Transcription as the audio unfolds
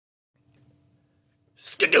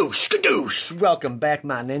Skadoosh, skadoosh. Welcome back,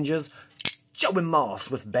 my ninjas. Joe and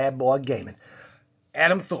Moss with Bad Boy Gaming.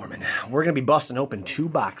 Adam Thorman. We're going to be busting open 2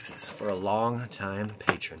 boxes for a long-time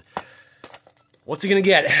patron. What's he going to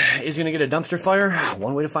get? Is he going to get a dumpster fire?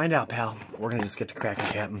 One way to find out, pal. We're going to just get to cracking,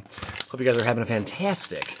 Captain. Hope you guys are having a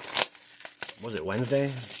fantastic... Was it Wednesday?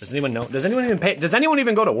 Does anyone know? Does anyone even pay? Does anyone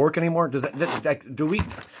even go to work anymore? Does that, do we?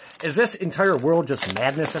 Is this entire world just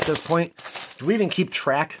madness at this point? Do we even keep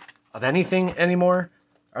track of anything anymore?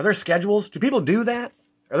 Are there schedules? Do people do that?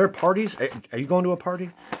 Are there parties? Are you going to a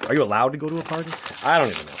party? Are you allowed to go to a party? I don't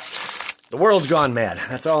even know. The world's gone mad.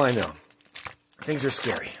 That's all I know. Things are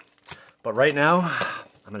scary. But right now,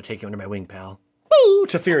 I'm going to take you under my wing, pal. Woo!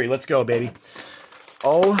 To Fury. Let's go, baby.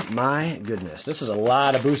 Oh my goodness. This is a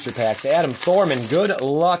lot of booster packs. Adam Thorman, good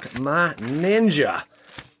luck, my ninja.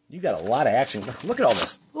 You got a lot of action. Look at all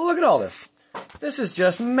this. Look at all this. This is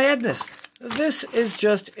just madness. This is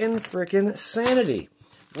just in freaking sanity.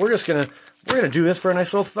 We're gonna do this for a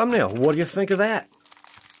nice little thumbnail. What do you think of that?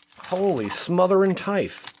 Holy smothering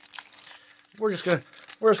tife. We're just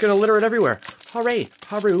gonna litter it everywhere. Hooray,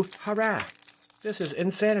 haroo, hurrah. This is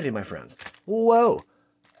insanity, my friends. Whoa.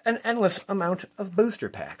 An endless amount of booster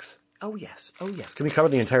packs. Oh, yes. Oh, yes. Can we cover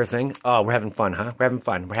the entire thing? Oh, we're having fun, huh? We're having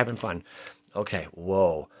fun. We're having fun. Okay.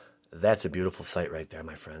 Whoa. That's a beautiful sight right there,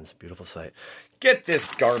 my friends. Beautiful sight. Get this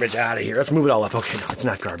garbage out of here. Let's move it all up. Okay, no, it's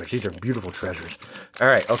not garbage. These are beautiful treasures. All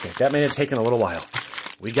right. Okay. That may have taken a little while.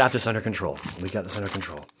 We got this under control. We got this under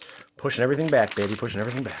control. Pushing everything back, baby. Pushing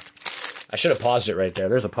everything back. I should have paused it right there.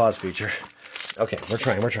 There's a pause feature. Okay. We're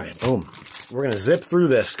trying. We're trying. Boom. We're going to zip through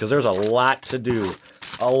this because there's a lot to do.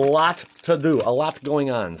 A lot to do. A lot going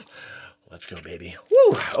on. Let's go, baby.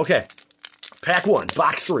 Woo! Okay. Pack 1.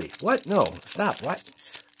 Box 3. What? No. Stop. What?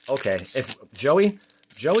 Okay. If Joey,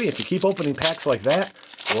 if you keep opening packs like that,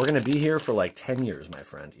 we're going to be here for like 10 years, my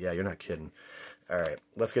friend. Yeah, you're not kidding. All right.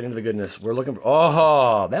 Let's get into the goodness. We're looking for...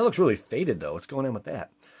 Oh, that looks really faded, though. What's going on with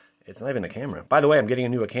that? It's not even a camera. By the way, I'm getting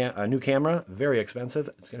a new camera. Very expensive.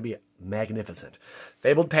 It's going to be magnificent.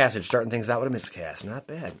 Fabled Passage. Starting things out with a miscast. Not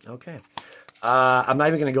bad. Okay. I'm not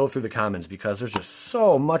even going to go through the comments because there's just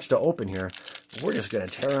so much to open here. We're just going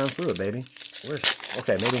to tear on through it, baby.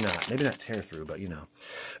 Okay, maybe not. Maybe not tear through, but you know.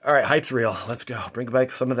 All right, hype's real. Let's go. Bring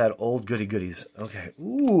back some of that old goodies. Okay.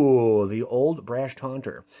 Ooh, the old Brash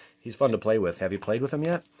Taunter. He's fun to play with. Have you played with him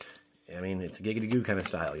yet? I mean, it's a giggity-goo kind of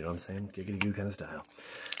style. You know what I'm saying? Giggity-goo kind of style.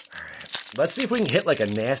 All right. Let's see if we can hit like a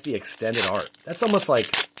nasty extended art. That's almost like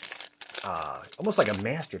a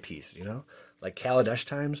masterpiece, you know? Like Kaladesh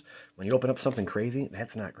times, when you open up something crazy,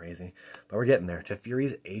 that's not crazy. But we're getting there. To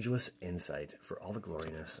Fury's Ageless Insight for all the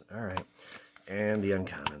gloriness. All right. And the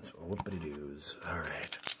uncommons. Whoopity-doos. All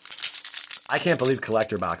right. I can't believe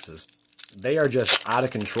collector boxes. They are just out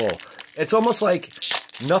of control. It's almost like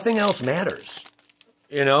nothing else matters.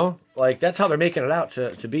 You know? Like, that's how they're making it out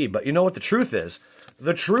to be. But you know what the truth is?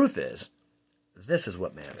 The truth is, this is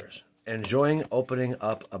what matters. Enjoying opening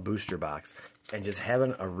up a booster box and just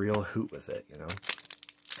having a real hoot with it, you know?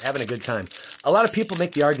 Having a good time. A lot of people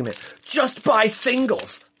make the argument, just buy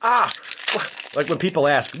singles. Like when people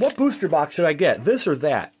ask, what booster box should I get? This or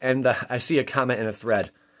that? And I see a comment in a thread,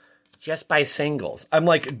 just buy singles. I'm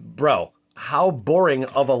like, bro, how boring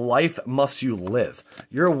of a life must you live?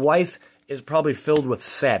 Your wife is probably filled with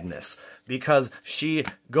sadness because she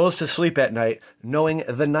goes to sleep at night knowing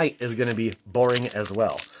the night is going to be boring as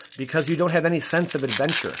well. Because you don't have any sense of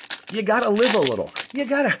adventure. You gotta live a little. You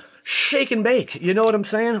gotta shake and bake. You know what I'm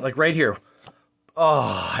saying? Like right here.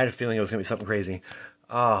 Oh, I had a feeling it was gonna be something crazy.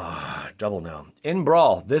 Oh, double no. In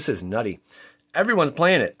Brawl, this is nutty. Everyone's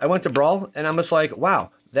playing it. I went to Brawl, and I'm just like,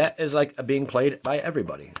 wow, that is like being played by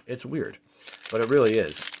everybody. It's weird. But it really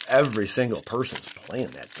is. Every single person's playing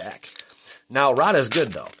that deck. Now, Rada's good,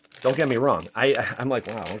 though. Don't get me wrong. I'm like,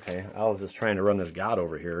 wow, okay. I was just trying to run this god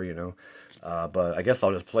over here, you know. But I guess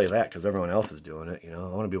I'll just play that because everyone else is doing it, you know.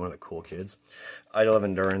 I want to be one of the cool kids. Idol of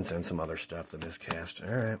Endurance and some other stuff, the miscast.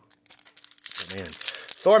 All right. Oh, man.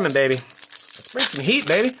 Thorman, baby. Let's bring some heat,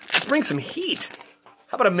 baby. Let's bring some heat.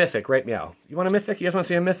 How about a Mythic right meow? You want a Mythic? You guys want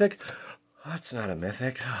to see a Mythic? Oh, that's not a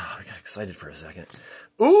Mythic. Oh, I got excited for a second.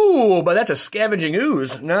 Ooh, but that's a Scavenging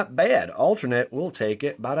Ooze. Not bad. Alternate. We'll take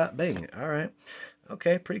it. Bada bing. All right.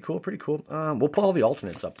 Okay, pretty cool, pretty cool. We'll put all the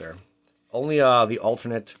alternates up there. Only the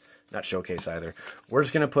alternate... Not showcase either. We're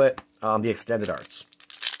just going to put the extended arts.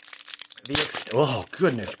 Oh,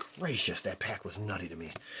 goodness gracious. That pack was nutty to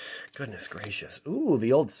me. Goodness gracious. Ooh,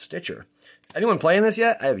 the old Stitcher. Anyone playing this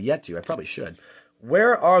yet? I have yet to. I probably should.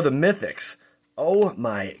 Where are the Mythics? Oh,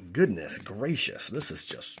 my goodness gracious. This is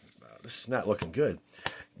just... this is not looking good.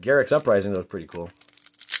 Garrick's Uprising, that was pretty cool.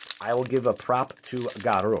 I will give a prop to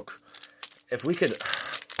Garuk. If we could...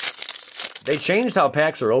 They changed how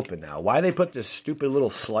packs are open now. Why they put this stupid little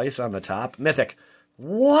slice on the top? Mythic.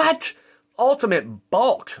 What? Ultimate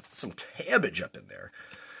bulk. Some cabbage up in there.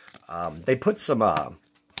 They put some,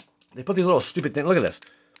 they put these little stupid things. Look at this.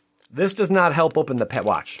 This does not help open the pack.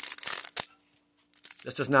 Watch.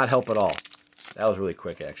 This does not help at all. That was really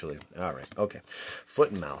quick, actually. All right, okay.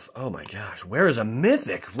 Foot and mouth. Oh, my gosh. Where is a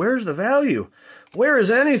Mythic? Where's the value? Where is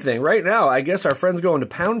anything? Right now, I guess our friend's going to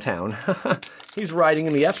Pound Town. He's riding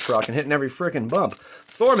in the F-truck and hitting every frickin' bump.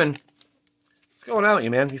 Thorman, what's going on with you,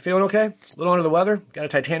 man? You feeling okay? A little under the weather? Got a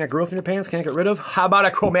Titanic growth in your pants? Can't get rid of? How about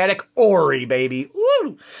a chromatic Ori, baby?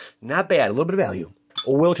 Woo! Not bad. A little bit of value.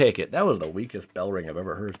 We'll take it. That was the weakest bell ring I've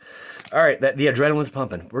ever heard. All right, the adrenaline's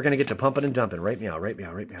pumping. We're going to get to pumping and dumping. Right meow, right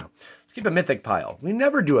meow, right meow. Let's keep a Mythic pile. We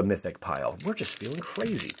never do a Mythic pile. We're just feeling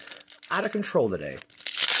crazy. Out of control today.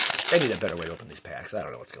 They need a better way to open these packs. I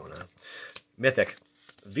don't know what's going on. Mythic.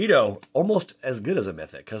 Vito, almost as good as a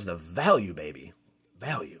Mythic, because the value, baby.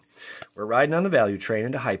 Value. We're riding on the value train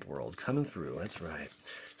into Hype World. Coming through. That's right.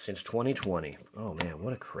 Since 2020. Oh, man,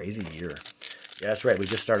 what a crazy year. Yeah, that's right. We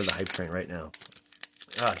just started the Hype train right now.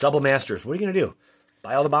 Double Masters. What are you going to do?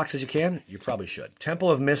 Buy all the boxes you can? You probably should.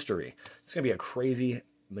 Temple of Mystery. It's going to be a crazy,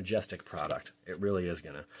 majestic product. It really is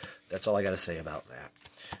going to. That's all I got to say about that.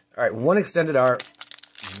 All right, one extended art,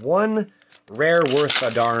 one rare worth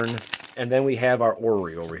a darn, and then we have our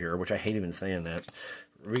Ori over here, which I hate even saying that.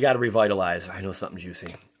 We got to revitalize. I know something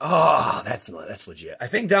juicy. Oh, that's legit. I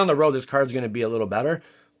think down the road this card's going to be a little better,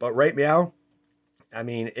 but right meow, I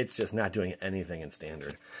mean, it's just not doing anything in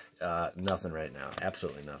standard. Nothing right now.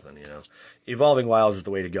 Absolutely nothing, you know. Evolving Wilds is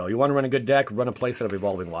the way to go. You want to run a good deck? Run a playset of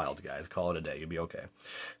Evolving Wilds, guys. Call it a day. You'll be okay.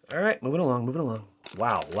 All right, moving along, moving along.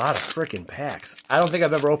 Wow, a lot of freaking packs. I don't think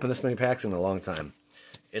I've ever opened this many packs in a long time.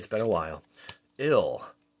 It's been a while. Ugh.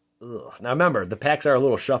 Now, remember, the packs are a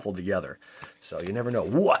little shuffled together, so you never know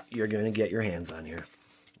what you're going to get your hands on here.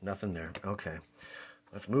 Nothing there. Okay.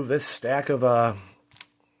 Let's move this stack of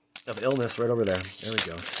illness right over there. There we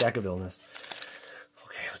go. Stack of illness.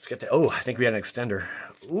 Okay, let's get that. Oh, I think we had an extender.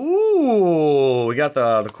 Ooh, we got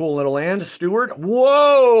the cool little land. Steward.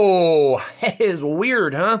 Whoa! That is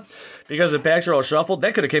weird, huh? Because the packs are all shuffled.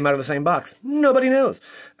 That could have came out of the same box. Nobody knows.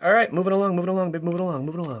 All right, moving along, moving along, moving along,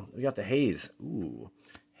 moving along. We got the haze. Ooh,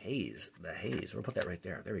 haze. The haze. We'll put that right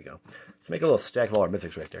there. There we go. Let's make a little stack of all our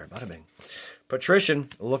mythics right there. Bada bing. Patrician.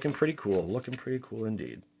 Looking pretty cool. Looking pretty cool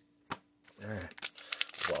indeed. All right.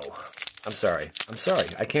 Whoa. I'm sorry. I'm sorry.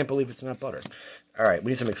 I can't believe it's not butter. All right,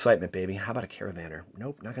 we need some excitement, baby. How about a Caravaner?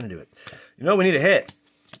 Nope, not going to do it. You know what we need to hit?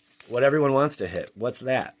 What everyone wants to hit. What's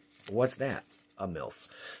that? What's that? A MILF.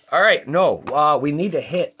 All right, no. We need to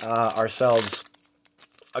hit ourselves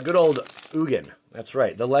a good old Ugin. That's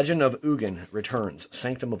right. The Legend of Ugin returns.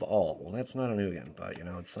 Sanctum of All. Well, that's not an Ugin, but, you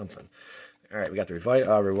know, it's something. All right, we got the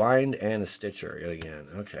Rewind and the Stitcher again.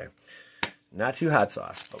 Okay. Not too hot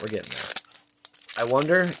sauce, but we're getting there. I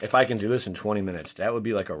wonder if I can do this in 20 minutes. That would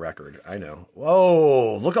be like a record. I know.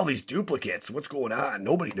 Whoa, look at all these duplicates. What's going on?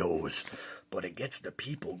 Nobody knows. But it gets the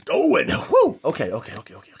people going. Woo! Okay.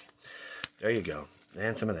 There you go.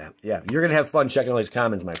 And some of that. Yeah, you're going to have fun checking all these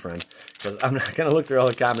comments, my friend. Because I'm not going to look through all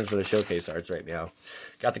the comments for the showcase arts right now.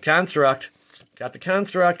 Got the Construct. Got the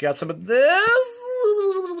Construct. Got some of this.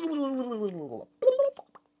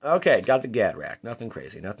 Okay, got the Gad Rack. Nothing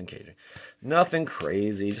crazy, nothing crazy. Nothing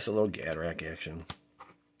crazy, just a little Gad Rack action.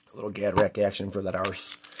 A little Gad Rack action for that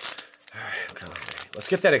arse. All right, come on, baby. Let's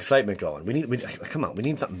get that excitement going. Come on, we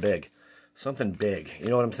need something big. Something big. You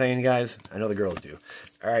know what I'm saying, guys? I know the girls do.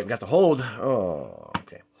 All right, got the hold. Oh,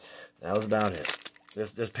 okay. That was about it.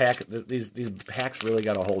 This pack, these packs really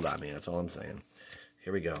got a hold on me. That's all I'm saying.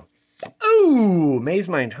 Here we go. Ooh, Maze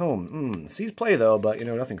Mind Home. Sees play, though, but, you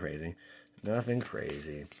know, nothing crazy. Nothing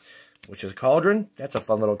crazy. Witch's Cauldron. That's a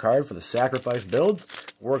fun little card for the sacrifice builds.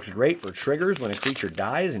 Works great for triggers when a creature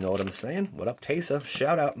dies. You know what I'm saying? What up, Tesa?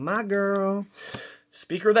 Shout out, my girl.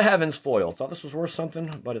 Speaker of the Heavens foil. Thought this was worth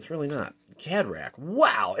something, but it's really not. Gad Rack.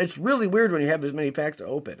 Wow. It's really weird when you have this many packs to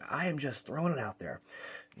open. I am just throwing it out there.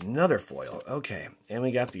 Another foil. Okay. And we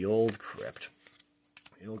got the old Crypt.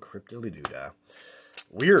 The old Crypt-dilly-doo-dah.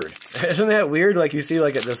 Weird. Isn't that weird? Like, you see,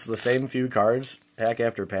 like, the same few cards, pack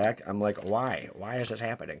after pack. I'm like, why? Why is this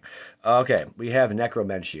happening? Okay, we have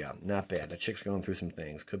Necromentia. Not bad. That chick's going through some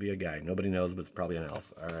things. Could be a guy. Nobody knows, but it's probably an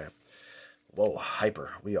elf. All right. Whoa,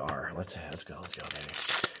 hyper. We are. Let's go, baby.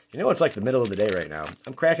 You know, it's like the middle of the day right now.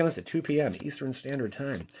 I'm cracking this at 2 p.m. Eastern Standard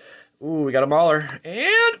Time. Ooh, we got a Mauler.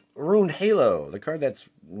 And Ruined Halo. The card that's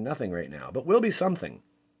nothing right now, but will be something.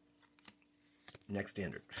 Next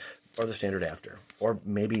standard. Or the standard after. Or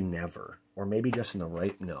maybe never. Or maybe just in the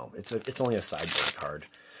right... No, it's only a sideboard card.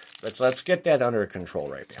 Let's get that under control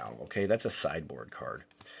right now, okay? That's a sideboard card.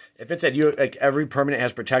 If it said like every permanent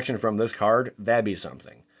has protection from this card, that'd be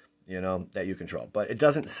something, you know, that you control. But it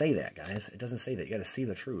doesn't say that, guys. It doesn't say that. You got to see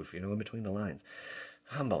the truth, you know, in between the lines.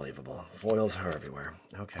 Unbelievable. Foils are everywhere.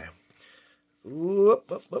 Okay.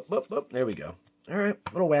 Whoop, whoop, whoop, whoop, whoop. There we go. All right.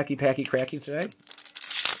 A little wacky, packy, cracky today.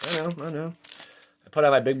 I know. I put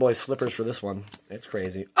on my big boy slippers for this one. It's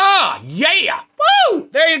crazy. Ah, yeah! Woo!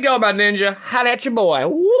 There you go, my ninja. Holla at your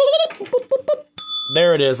boy.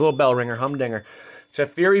 There it is. Little bell ringer, humdinger.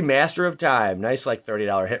 Teferi, Master of Time. Nice, like,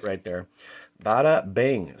 $30 hit right there. Bada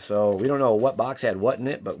bing. So we don't know what box had what in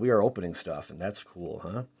it, but we are opening stuff, and that's cool,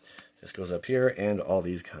 huh? This goes up here, and all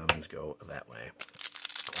these commons go that way.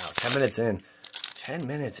 Wow, 10 minutes in. 10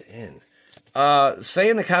 minutes in. Say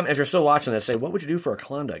in the comment, if you're still watching this, say, what would you do for a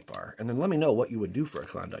Klondike bar? And then let me know what you would do for a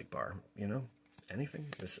Klondike bar. You know? Anything?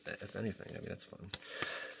 If anything. I mean, that's fun.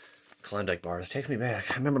 Klondike bars. Takes me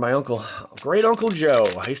back. I remember my uncle, great Uncle Joe.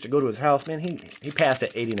 I used to go to his house. Man, he passed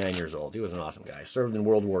at 89 years old. He was an awesome guy. Served in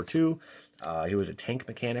World War II. He was a tank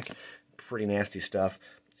mechanic. Pretty nasty stuff.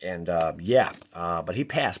 And, but he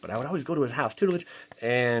passed. But I would always go to his house, tutelage,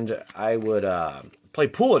 and I would play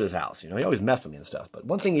pool at his house. You know, he always messed with me and stuff. But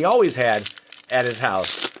one thing he always had at his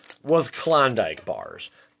house was Klondike bars.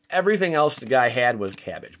 Everything else the guy had was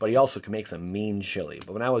cabbage, but he also could make some mean chili.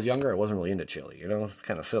 But when I was younger, I wasn't really into chili. You know, it's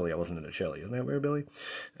kind of silly I wasn't into chili. Isn't that weird, Billy?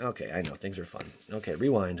 Okay, I know. Things are fun. Okay,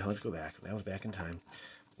 rewind. Let's go back. That was back in time.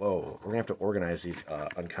 Whoa, we're going to have to organize these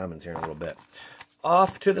uncommons here in a little bit.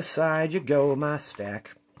 Off to the side you go, my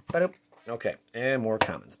stack. Okay, and more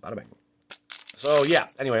commons. Bada bang. So, yeah.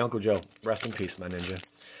 Anyway, Uncle Joe, rest in peace, my ninja.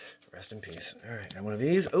 Rest in peace. All right, got one of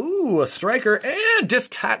these. Ooh, a striker and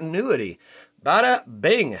discontinuity. Bada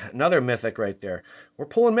bing. Another mythic right there. We're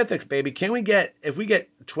pulling mythics, baby. If we get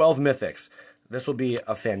 12 mythics, this will be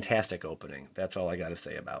a fantastic opening. That's all I got to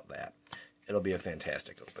say about that. It'll be a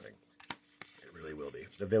fantastic opening. It really will be.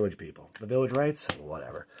 The village people. The village rights?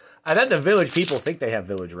 Whatever. I bet the village people think they have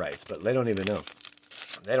village rights, but they don't even know.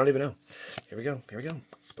 They don't even know. Here we go. Here we go.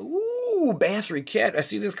 Ooh, Bassery Cat. I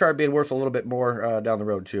see this card being worth a little bit more down the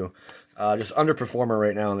road, too. Just underperformer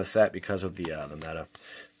right now in the set because of the meta.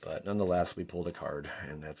 But nonetheless, we pulled a card,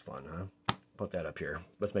 and that's fun, huh? Put that up here.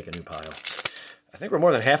 Let's make a new pile. I think we're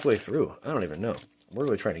more than halfway through. I don't even know. We're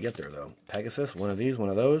really trying to get there, though. Pegasus, one of these, one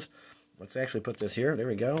of those. Let's actually put this here. There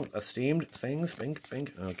we go. Esteemed things. Bink,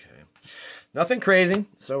 bink. Okay. Nothing crazy,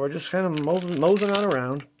 so we're just kind of moseying on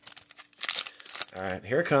around. All right,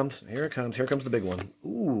 here it comes. Here it comes. Here comes the big one.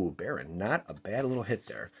 Ooh, Baron. Not a bad little hit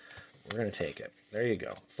there. We're going to take it. There you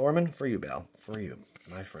go. Thorman, for you, Belle. For you,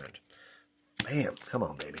 my friend. Bam. Come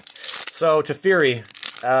on, baby. So, Teferi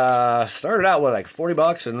started out with like 40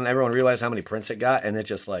 bucks, and then everyone realized how many prints it got, and it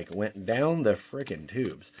just like went down the freaking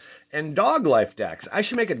tubes. And dog life decks. I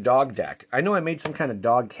should make a dog deck. I know I made some kind of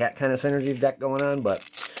dog-cat kind of synergy deck going on, but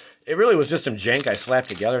it really was just some jank I slapped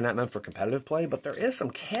together, not meant for competitive play, but there is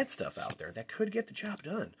some cat stuff out there that could get the job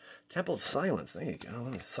done. Temple of Silence. There you go.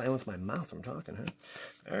 Let me silence my mouth from talking,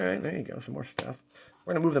 huh? All right, there you go. Some more stuff.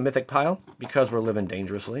 We're going to move the Mythic pile because we're living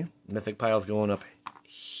dangerously. Mythic pile's going up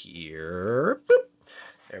here. Boop.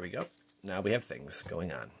 There we go. Now we have things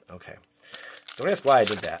going on. Okay. Don't ask why I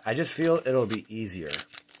did that. I just feel it'll be easier.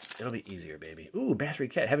 It'll be easier, baby. Ooh, Bassery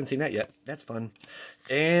Cat. Haven't seen that yet. That's fun.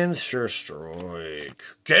 And Sure Strike.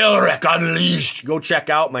 Galeric Unleashed. Go check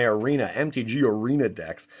out my Arena, MTG Arena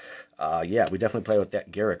decks. Yeah, we definitely play with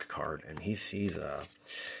that Garrick card, and he sees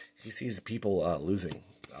people losing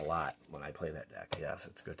a lot when I play that deck. Yes,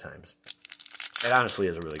 it's good times. It honestly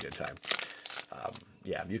is a really good time.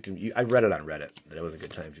 Yeah, I read it on Reddit that it was a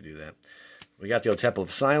good time to do that. We got the old Temple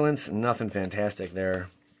of Silence. Nothing fantastic there.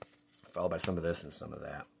 Followed by some of this and some of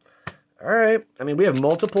that. All right. I mean, we have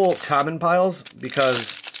multiple common piles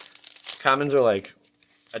because commons are like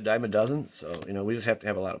a dime a dozen. So, you know, we just have to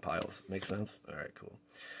have a lot of piles. Makes sense? All right, cool.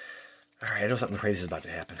 All right, I know something crazy is about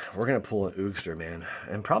to happen. We're going to pull an Oogster, man.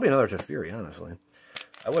 And probably another Teferi, honestly.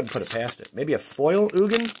 I wouldn't put it past it. Maybe a foil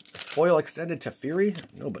Ugin? Foil extended Teferi?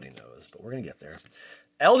 Nobody knows, but we're going to get there.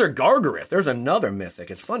 Elder Gargarith. There's another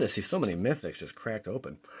Mythic. It's fun to see so many Mythics just cracked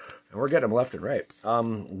open. And we're getting them left and right.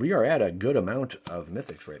 We are at a good amount of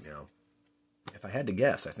Mythics right now. If I had to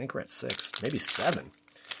guess, I think we're at 6. Maybe 7.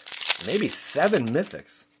 Maybe 7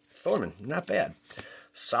 Mythics. Thorman, not bad.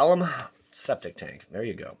 Solemn Septic Tank. There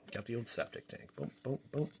you go. Got the old Septic Tank. Boom, boom,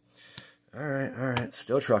 boom. All right.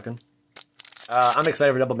 Still trucking. I'm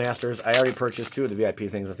excited for Double Masters. I already purchased 2 of the VIP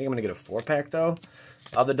things. I think I'm going to get a 4-pack, though,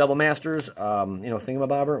 of the Double Masters. You know,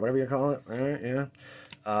 Thingamabobber, whatever you call it. All right, yeah.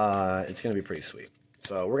 It's going to be pretty sweet.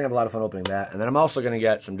 So we're going to have a lot of fun opening that. And then I'm also going to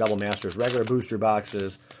get some Double Masters regular booster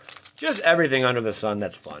boxes Just everything under the sun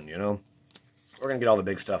that's fun, you know? We're going to get all the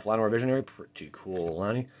big stuff. Llanowar Visionary, pretty cool,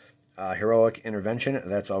 Lonnie. Heroic Intervention,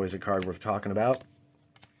 that's always a card worth talking about.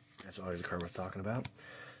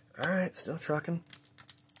 All right, still trucking.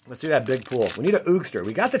 Let's do that big pool. We need an Oogster.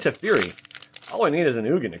 We got the Teferi. All I need is an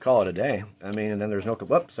Ugin to call it a day. I mean, and then there's no...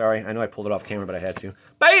 Whoops, sorry. I know I pulled it off camera, but I had to.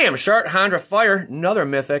 Bam! Shart, Hondra, Fire. Another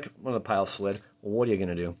Mythic. One of the piles slid. Well, what are you going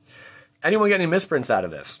to do? Anyone get any misprints out of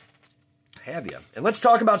this? Have you? And let's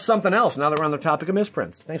talk about something else now that we're on the topic of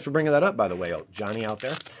misprints. Thanks for bringing that up, by the way, Johnny out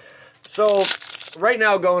there. So, right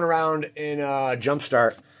now going around in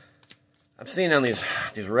Jumpstart, I'm seeing on these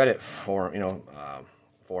Reddit forums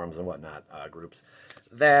and whatnot, groups,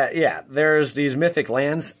 that, yeah, there's these mythic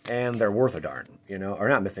lands, and they're worth a darn, you know, or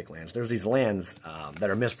not mythic lands. There's these lands that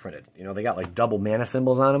are misprinted. You know, they got, like, double mana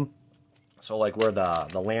symbols on them. So, like, where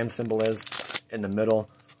the land symbol is in the middle,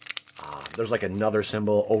 there's, like, another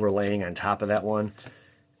symbol overlaying on top of that one.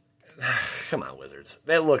 Come on, Wizards.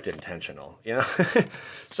 That looked intentional, you know?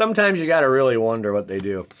 Sometimes you got to really wonder what they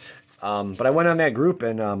do. But I went on that group,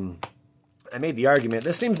 and I made the argument,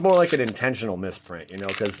 this seems more like an intentional misprint, you know,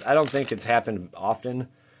 because I don't think it's happened often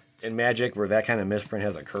in Magic where that kind of misprint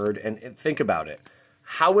has occurred. And think about it.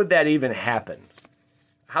 How would that even happen?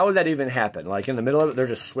 How would that even happen? Like, in the middle of it, they're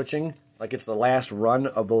just switching, like it's the last run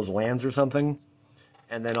of those lands or something.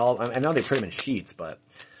 And then I know they print them in sheets, but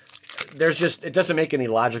it doesn't make any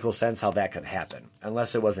logical sense how that could happen,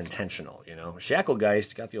 unless it was intentional, you know.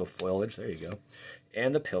 Shacklegeist, got the old foliage, there you go.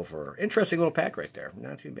 And the Pilferer. Interesting little pack right there.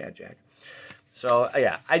 Not too bad, Jack. So,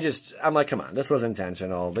 yeah, I'm like, come on, this was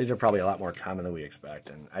intentional. These are probably a lot more common than we expect.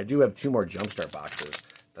 And I do have 2 more Jumpstart boxes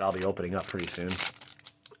that I'll be opening up pretty soon.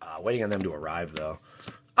 Waiting on them to arrive, though.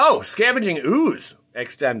 Oh, Scavenging Ooze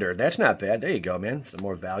Extender. That's not bad. There you go, man. Some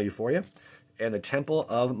more value for you. And the Temple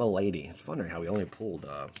of Milady. It's wondering how we only pulled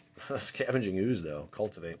Scavenging Ooze, though.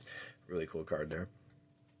 Cultivate. Really cool card there.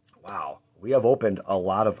 Wow. We have opened a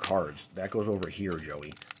lot of cards. That goes over here,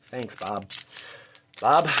 Joey. Thanks, Bob.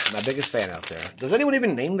 Bob, my biggest fan out there. Does anyone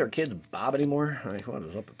even name their kids Bob anymore? I mean, what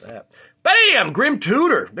is up with that? Bam! Grim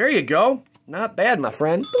Tutor. There you go. Not bad, my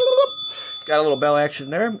friend. Got a little bell action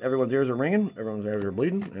there. Everyone's ears are ringing. Everyone's ears are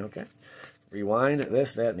bleeding. Okay. Rewind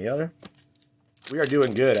this, that, and the other. We are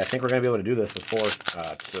doing good. I think we're going to be able to do this before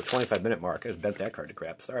the 25-minute mark. I just bent that card to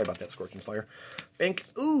crap. Sorry about that, Scorching Fire. Bink.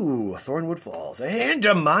 Ooh, Thornwood Falls. And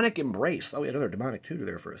Demonic Embrace. Oh, we had another Demonic Tutor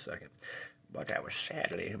there for a second. But I was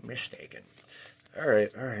sadly mistaken. All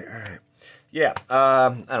right. Yeah, I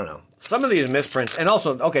don't know. Some of these misprints, and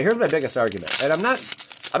also, okay, here's my biggest argument. And I'm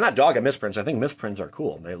not dogging misprints. I think misprints are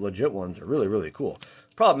cool. The legit ones are really, really cool.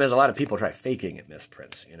 Problem is, a lot of people try faking at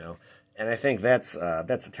misprints, you know? And I think that's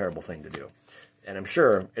a terrible thing to do. And I'm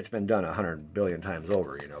sure it's been done 100 billion times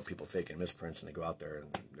over, you know, people faking misprints, and they go out there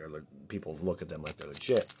and people look at them like they're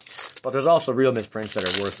legit. But there's also real misprints that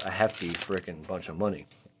are worth a hefty frickin' bunch of money.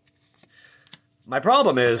 My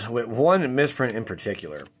problem is with one misprint in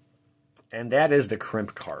particular, and that is the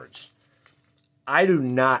crimp cards. I do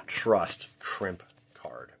not trust crimp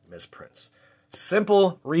card misprints.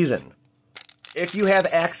 Simple reason. If you have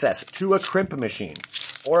access to a crimp machine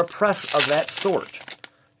or a press of that sort,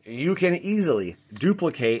 you can easily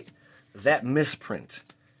duplicate that misprint.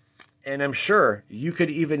 And I'm sure you could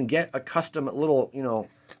even get a custom little, you know,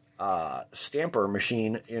 stamper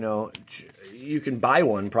machine, you know. You can buy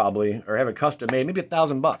one probably, or have it custom made, maybe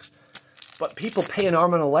 $1,000. But people pay an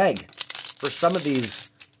arm and a leg for some of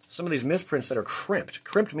these misprints that are crimped.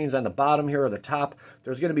 Crimped means on the bottom here or the top,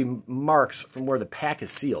 there's going to be marks from where the pack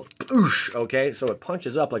is sealed. Boosh, okay? So it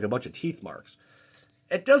punches up like a bunch of teeth marks.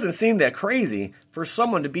 It doesn't seem that crazy for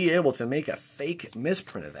someone to be able to make a fake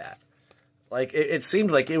misprint of that. Like, it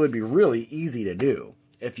seems like it would be really easy to do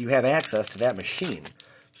if you have access to that machine.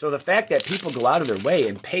 So the fact that people go out of their way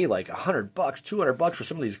and pay like $100, $200 for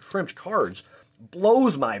some of these crimped cards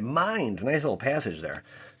blows my mind. Nice little passage there.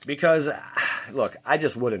 Because, look, I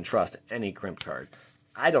just wouldn't trust any crimped card.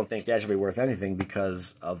 I don't think that should be worth anything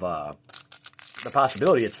because of the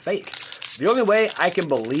possibility it's fake. The only way I can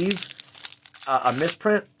believe a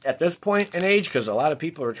misprint at this point in age, because a lot of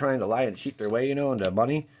people are trying to lie and cheat their way, you know, into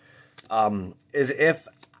money, is if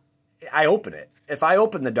I open it. If I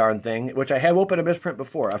open the darn thing, which I have opened a misprint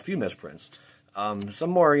before, a few misprints, some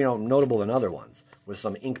more, you know, notable than other ones, with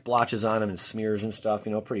some ink blotches on them and smears and stuff,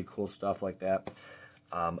 you know, pretty cool stuff like that.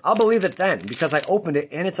 I'll believe it then, because I opened it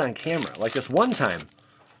and it's on camera. Like this one time,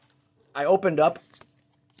 I opened up,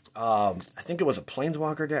 I think it was a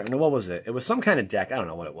Planeswalker deck. No, what was it? It was some kind of deck. I don't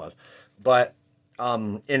know what it was. But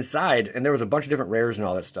inside, and there was a bunch of different rares and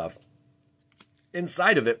all that stuff.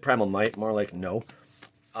 Inside of it, Primal Might, more like no.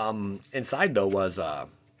 Inside, though, was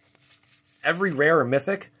every rare or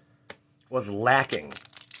mythic was lacking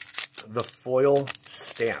the foil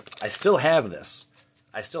stamp. I still have this.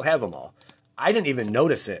 I still have them all. I didn't even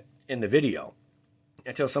notice it in the video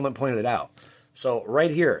until someone pointed it out. So right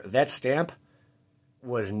here, that stamp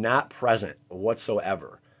was not present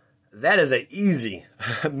whatsoever. That is an easy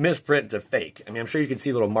misprint to fake. I mean, I'm sure you can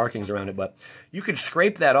see little markings around it, but you could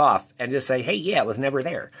scrape that off and just say, hey, yeah, it was never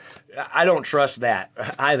there. I don't trust that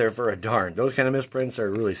either for a darn. Those kind of misprints are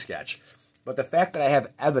really sketch. But the fact that I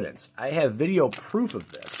have evidence, I have video proof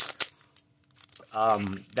of this,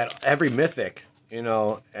 that every Mythic, you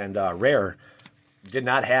know, and rare did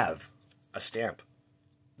not have a stamp.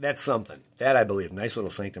 That's something. That I believe. Nice little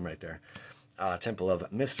sanctum right there. Temple of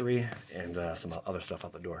Mystery and some other stuff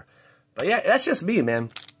out the door. But yeah, that's just me, man,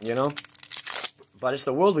 you know. But it's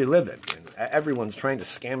the world we live in. And everyone's trying to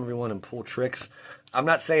scam everyone and pull tricks. I'm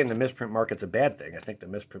not saying the misprint market's a bad thing. I think the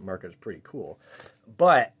misprint market is pretty cool.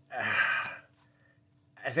 But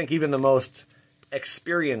I think even the most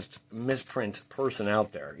experienced misprint person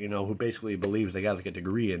out there, you know, who basically believes they got like a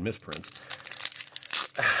degree in misprints,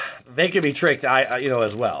 they can be tricked, you know,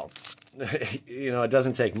 as well. You know, it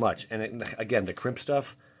doesn't take much. And again, the crimp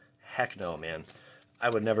stuff, heck no, man. I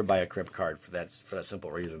would never buy a crimp card for that simple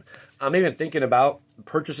reason. I'm even thinking about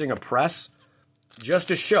purchasing a press just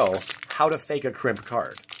to show how to fake a crimp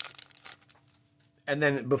card. And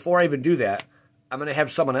then before I even do that, I'm going to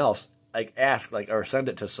have someone else like ask, like, or send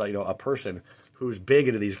it to, you know, a person who's big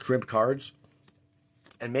into these crimp cards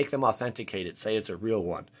and make them authenticate it, say it's a real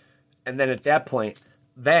one. And then at that point,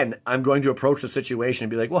 then I'm going to approach the situation and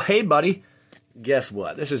be like, well, hey, buddy, guess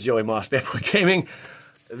what? This is Joey Moss, Bad Boy Gaming.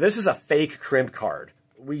 This is a fake crimp card.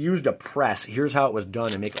 We used a press. Here's how it was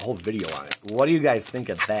done and make a whole video on it. What do you guys think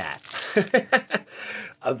of that?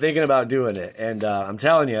 I'm thinking about doing it. And I'm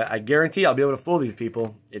telling you, I guarantee I'll be able to fool these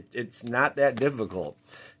people. It's not that difficult.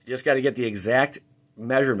 You just got to get the exact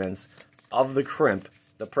measurements of the crimp,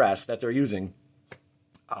 the press that they're using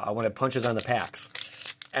when it punches on the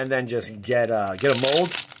packs. And then just get a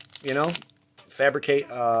mold, you know, fabricate,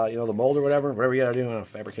 you know, the mold or whatever you got to do. I don't know,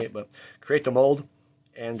 fabricate, but create the mold.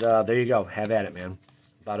 And there you go. Have at it, man.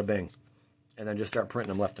 Bada bing. And then just start printing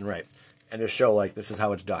them left and right. And just show, like, this is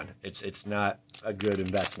how it's done. It's not a good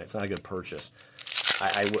investment. It's not a good purchase.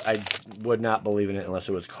 I would not believe in it unless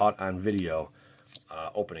it was caught on video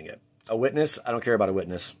opening it. A witness, I don't care about a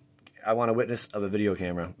witness. I want a witness of a video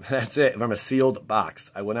camera. That's it. If I'm a sealed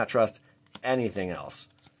box, I will not trust anything else.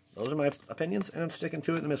 Those are my opinions, and I'm sticking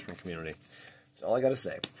to it in the misprint community. That's all I got to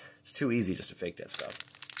say. It's too easy just to fake that stuff.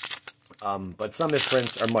 But some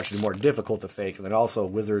misprints are much more difficult to fake. And then also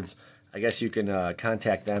Wizards, I guess you can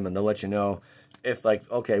contact them and they'll let you know if, like,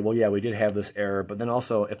 okay, well, yeah, we did have this error. But then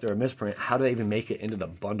also, if they're a misprint, how do they even make it into the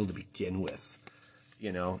bundle to begin with?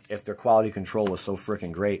 You know, if their quality control was so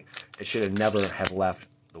freaking great, it should have never have left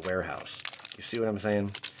the warehouse. You see what I'm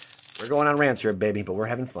saying? We're going on rants here, baby, but we're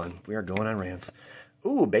having fun. We are going on rants.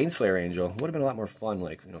 Ooh, Baneslayer Angel. Would have been a lot more fun,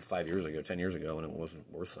 like, you know, 5 years ago, 10 years ago, when it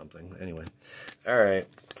wasn't worth something. Anyway. All right.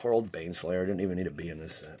 Poor old Baneslayer. Didn't even need to be in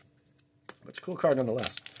this set. But it's a cool card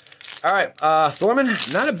nonetheless. All right. Thorman,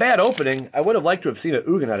 not a bad opening. I would have liked to have seen an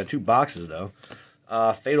Ugin out of 2 boxes, though.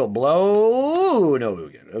 Fatal Blow. No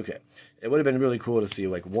Ugin. Okay. It would have been really cool to see,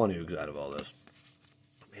 like, 1 Ugs out of all this.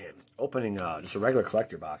 Man, opening just a regular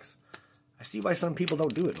collector box. I see why some people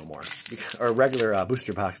don't do it no more. Or a regular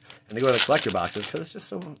booster box. And they go to the collector boxes because it's just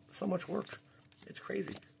so much work. It's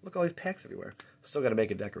crazy. Look at all these packs everywhere. Still got to make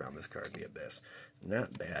a deck around this card in the Abyss.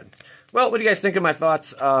 Not bad. Well, what do you guys think of my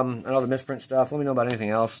thoughts on all the misprint stuff? Let me know about anything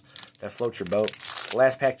else that floats your boat.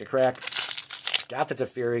 Last pack to crack. Got the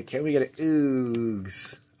Teferi. Can we get it?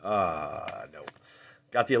 Oogs. No.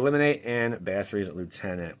 Got the Eliminate and Basseries at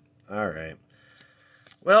Lieutenant. All right.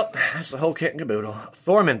 Well, that's the whole kit and caboodle.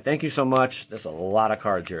 Thorman, thank you so much. There's a lot of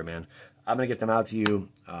cards here, man. I'm going to get them out to you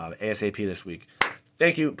ASAP this week.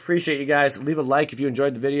 Thank you. Appreciate you guys. Leave a like if you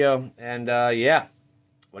enjoyed the video. And, yeah.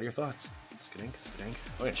 What are your thoughts? Skadink, skadink.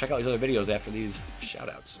 We're going to check out these other videos after these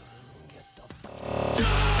shout-outs.